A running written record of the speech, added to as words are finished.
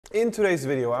In today's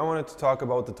video, I wanted to talk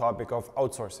about the topic of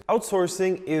outsourcing.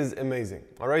 Outsourcing is amazing,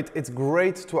 all right? It's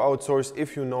great to outsource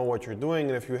if you know what you're doing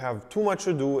and if you have too much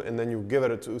to do and then you give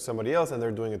it to somebody else and they're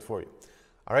doing it for you,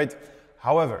 all right?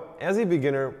 However, as a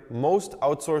beginner, most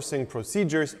outsourcing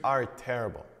procedures are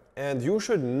terrible and you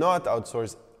should not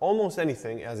outsource almost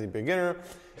anything as a beginner,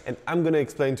 and I'm gonna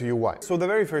explain to you why. So the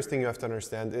very first thing you have to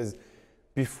understand is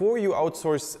before you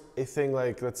outsource a thing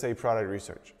like, let's say, product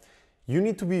research, you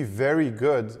need to be very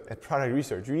good at product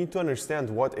research. You need to understand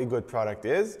what a good product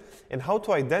is and how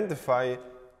to identify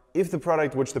if the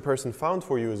product which the person found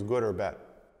for you is good or bad,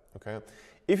 okay?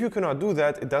 If you cannot do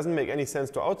that, it doesn't make any sense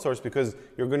to outsource because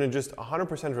you're gonna just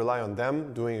 100% rely on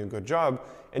them doing a good job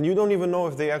and you don't even know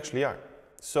if they actually are.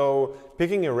 So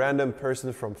picking a random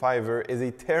person from Fiverr is a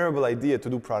terrible idea to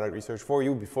do product research for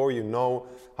you before you know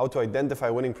how to identify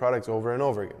winning products over and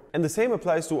over again. And the same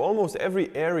applies to almost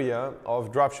every area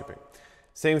of dropshipping.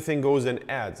 Same thing goes in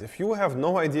ads. If you have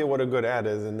no idea what a good ad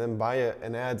is and then buy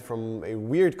an ad from a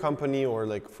weird company or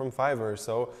like from Fiverr or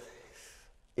so,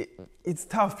 it's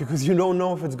tough because you don't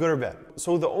know if it's good or bad.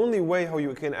 So the only way how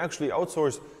you can actually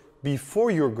outsource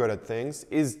before you're good at things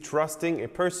is trusting a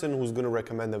person who's going to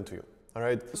recommend them to you. All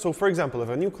right. So for example, if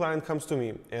a new client comes to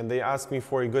me and they ask me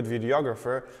for a good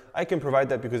videographer, I can provide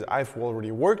that because I've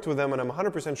already worked with them and I'm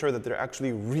 100% sure that they're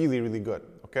actually really, really good.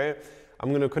 Okay. I'm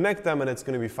going to connect them and it's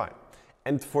going to be fine.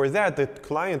 And for that, the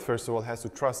client, first of all, has to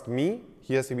trust me.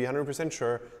 He has to be 100%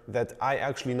 sure that I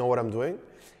actually know what I'm doing.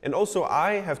 And also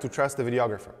I have to trust the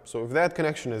videographer. So if that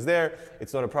connection is there,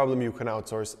 it's not a problem. You can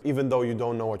outsource even though you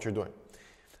don't know what you're doing.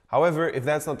 However, if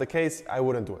that's not the case, I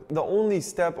wouldn't do it. The only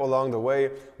step along the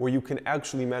way where you can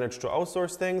actually manage to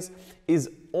outsource things is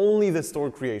only the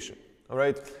store creation, all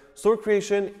right? Store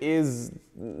creation is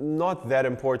not that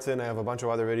important. I have a bunch of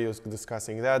other videos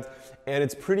discussing that, and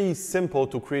it's pretty simple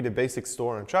to create a basic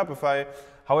store on Shopify.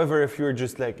 However, if you're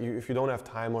just like, if you don't have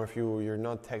time or if you're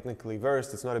not technically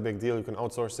versed, it's not a big deal. You can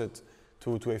outsource it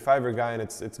to a Fiverr guy and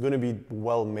it's gonna be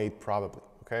well made probably,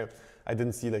 okay? I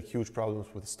didn't see like huge problems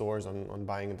with stores on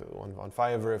buying it on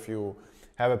Fiverr if you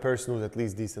have a person who's at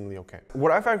least decently okay.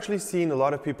 What I've actually seen a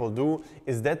lot of people do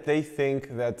is that they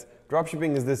think that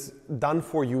dropshipping is this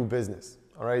done-for-you business,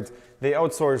 all right? They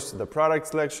outsource the product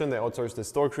selection, they outsource the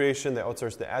store creation, they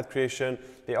outsource the ad creation,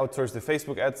 they outsource the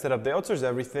Facebook ad setup, they outsource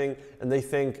everything, and they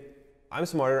think, I'm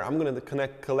smarter, I'm gonna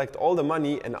collect all the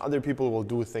money and other people will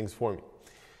do things for me.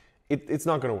 It's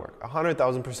not gonna work.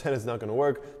 100,000% it's not gonna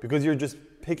work because you're just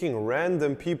picking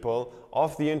random people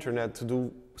off the internet to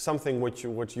do something which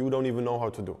you don't even know how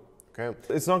to do, okay?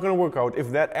 It's not gonna work out. If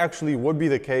that actually would be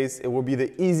the case, it would be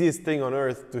the easiest thing on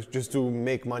earth to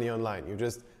make money online. You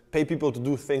just pay people to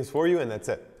do things for you and that's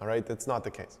it, all right? That's not the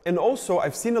case. And also,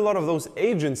 I've seen a lot of those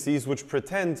agencies which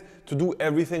pretend to do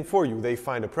everything for you. They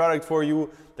find a product for you,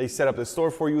 they set up the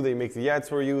store for you, they make the ads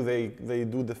for you, they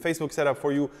do the Facebook setup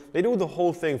for you, they do the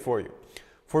whole thing for you.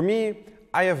 For me,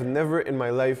 I have never in my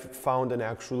life found an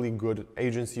actually good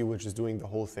agency which is doing the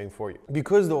whole thing for you.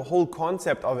 Because the whole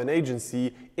concept of an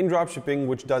agency in dropshipping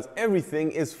which does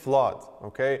everything is flawed,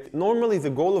 okay? Normally the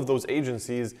goal of those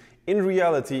agencies in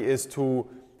reality is to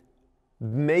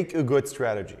make a good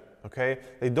strategy, okay?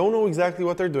 They don't know exactly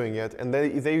what they're doing yet and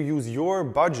they use your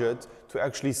budget to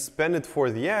actually spend it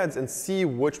for the ads and see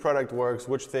which product works,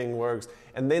 which thing works,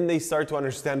 and then they start to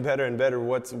understand better and better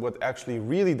what actually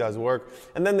really does work,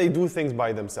 and then they do things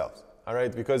by themselves, all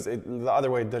right? Because the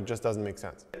other way, that just doesn't make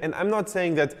sense. And I'm not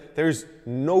saying that there's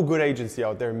no good agency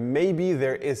out there. Maybe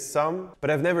there is some, but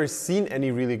I've never seen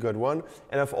any really good one,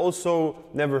 and I've also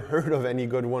never heard of any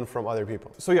good one from other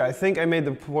people. So yeah, I think I made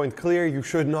the point clear. You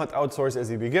should not outsource as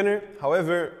a beginner.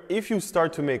 However, if you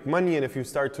start to make money and if you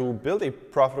start to build a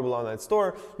profitable online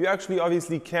store, you actually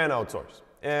obviously can outsource.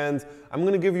 And I'm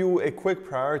going to give you a quick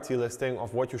priority listing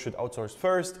of what you should outsource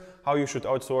first, how you should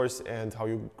outsource, and how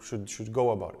you should go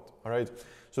about it. All right.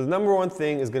 So the number one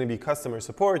thing is going to be customer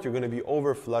support. You're going to be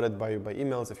over flooded by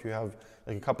emails. If you have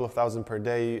like a couple of thousand per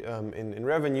day in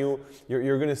revenue,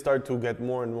 you're going to start to get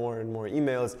more and more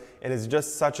emails. And it's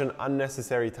just such an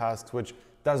unnecessary task, which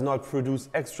does not produce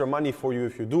extra money for you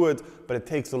if you do it, but it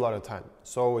takes a lot of time.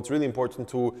 So it's really important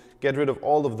to get rid of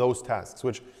all of those tasks,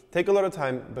 which take a lot of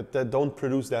time, but that don't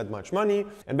produce that much money.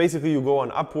 And basically you go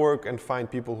on Upwork and find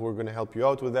people who are gonna help you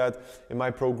out with that. In my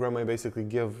program, I basically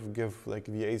give like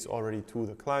VAs already to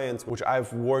the clients, which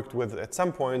I've worked with at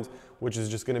some point, which is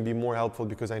just gonna be more helpful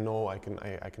because I know I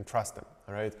can trust them,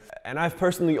 all right? And I've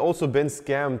personally also been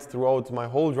scammed throughout my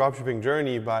whole dropshipping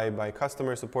journey by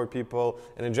customer support people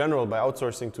and in general by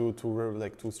outsourcing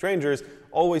to strangers.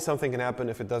 Always something can happen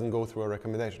if it doesn't go through a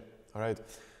recommendation, all right?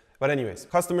 But anyways,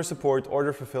 customer support,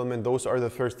 order fulfillment, those are the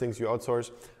first things you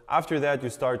outsource. After that, you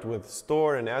start with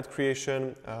store and ad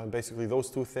creation. Basically,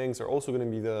 those two things are also going to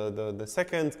be the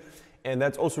second. And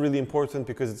that's also really important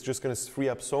because it's just going to free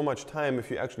up so much time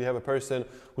if you actually have a person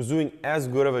who's doing as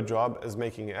good of a job as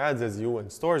making ads as you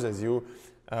and stores as you,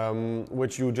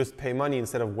 which you just pay money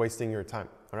instead of wasting your time.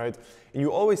 All right? And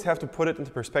you always have to put it into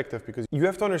perspective because you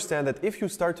have to understand that if you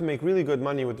start to make really good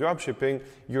money with dropshipping,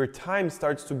 your time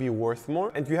starts to be worth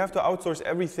more, and you have to outsource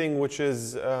everything which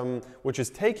is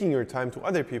taking your time to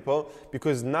other people,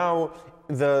 because now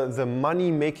the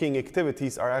money-making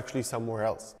activities are actually somewhere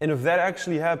else. And if that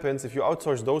actually happens, if you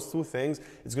outsource those two things,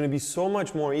 it's going to be so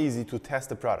much more easy to test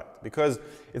the product because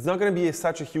it's not going to be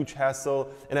such a huge hassle.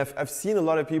 And I've seen a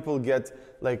lot of people get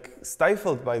like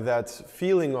stifled by that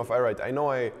feeling of, all right, I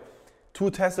know to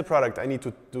test the product, I need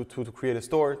to create a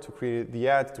store, to create the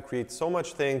ad, to create so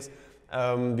much things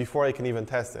before I can even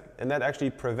test it. And that actually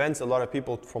prevents a lot of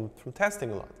people from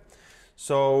testing a lot.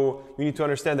 So you need to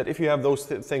understand that if you have those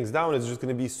things down, it's just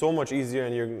going to be so much easier,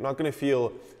 and you're not going to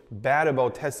feel bad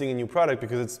about testing a new product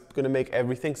because it's going to make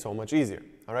everything so much easier.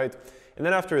 All right. And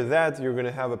then after that, you're going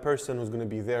to have a person who's going to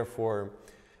be there for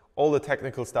all the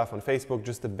technical stuff on Facebook,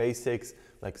 just the basics,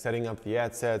 like setting up the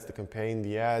ad sets, the campaign,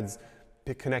 the ads,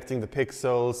 connecting the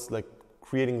pixels, like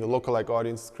creating the lookalike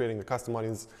audience, creating the custom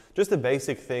audience, just the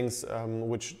basic things,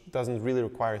 which doesn't really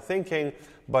require thinking,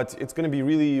 but it's going to be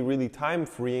really, really time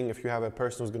freeing if you have a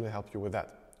person who's going to help you with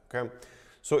that. Okay.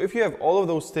 So if you have all of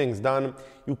those things done,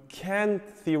 you can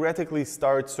theoretically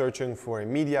start searching for a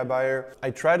media buyer.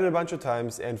 I tried it a bunch of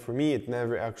times, and for me, it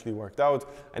never actually worked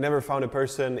out. I never found a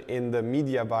person in the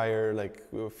media buyer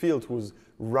field who's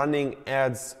running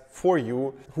ads for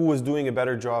you, who was doing a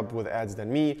better job with ads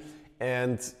than me.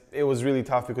 And it was really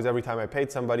tough because every time I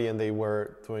paid somebody and they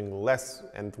were doing less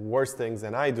and worse things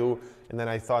than I do, and then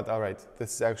I thought, all right,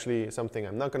 this is actually something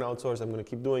I'm not going to outsource. I'm going to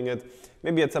keep doing it.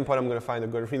 Maybe at some point I'm going to find a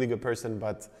really good person,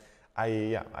 but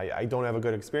I don't have a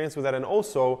good experience with that. And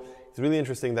also, it's really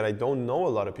interesting that I don't know a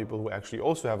lot of people who actually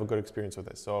also have a good experience with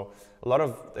this. So a lot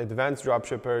of advanced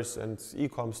dropshippers and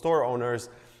e-com store owners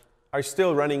are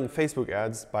still running Facebook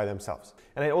ads by themselves.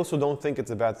 And I also don't think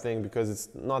it's a bad thing because it's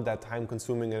not that time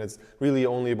consuming, and it's really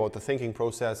only about the thinking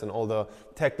process and all the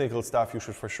technical stuff. You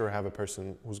should for sure have a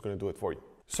person who's going to do it for you.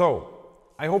 So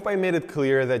I hope I made it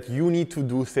clear that you need to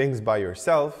do things by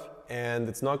yourself, and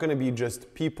it's not going to be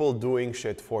just people doing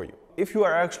shit for you. If you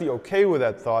are actually okay with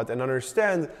that thought and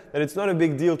understand that it's not a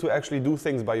big deal to actually do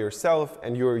things by yourself,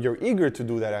 and you're eager to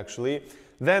do that actually,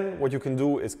 then what you can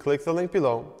do is click the link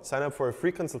below, sign up for a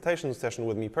free consultation session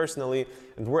with me personally,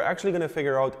 and we're actually going to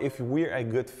figure out if we're a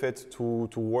good fit to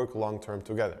work long-term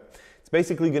together. It's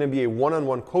basically going to be a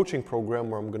one-on-one coaching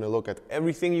program where I'm going to look at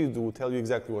everything you do, tell you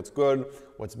exactly what's good,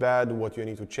 what's bad, what you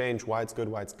need to change, why it's good,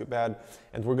 why it's bad,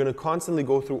 and we're going to constantly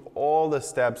go through all the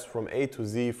steps from A to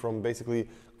Z, from basically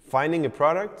finding a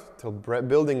product to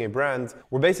building a brand.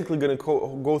 We're basically going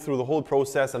to go through the whole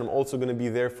process, and I'm also going to be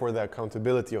there for the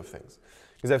accountability of things.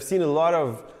 Because I've seen a lot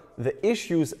of the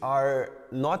issues are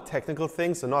not technical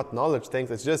things, so not knowledge things,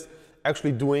 it's just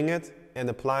actually doing it and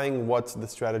applying what the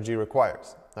strategy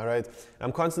requires. All right.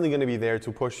 I'm constantly going to be there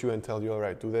to push you and tell you, all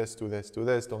right, do this, do this, do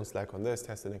this, don't slack on this,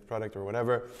 test the next product or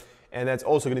whatever. And that's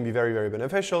also going to be very, very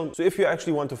beneficial. So if you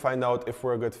actually want to find out if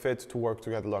we're a good fit to work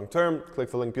together long term, click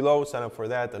the link below, sign up for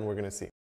that, and we're going to see.